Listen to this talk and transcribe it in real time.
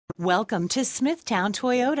Welcome to Smithtown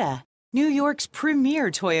Toyota, New York's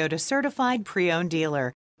premier Toyota certified pre-owned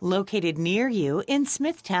dealer, located near you in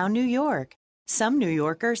Smithtown, New York. Some New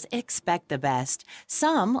Yorkers expect the best.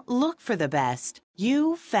 Some look for the best.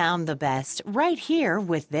 You found the best right here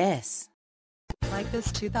with this. Like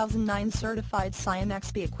this 2009 certified Scion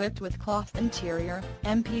XB equipped with cloth interior,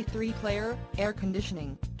 MP3 player, air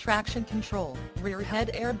conditioning, traction control, rear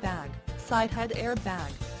head airbag, side head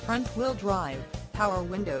airbag, front wheel drive, power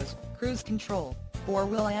windows, cruise control,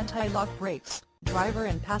 4-wheel anti-lock brakes, driver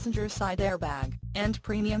and passenger side airbag, and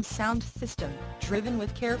premium sound system, driven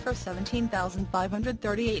with care for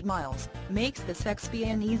 17,538 miles, makes this XB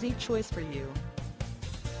an easy choice for you.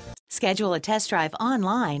 Schedule a test drive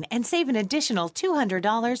online and save an additional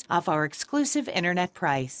 $200 off our exclusive internet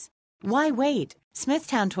price. Why wait?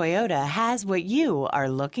 Smithtown Toyota has what you are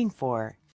looking for.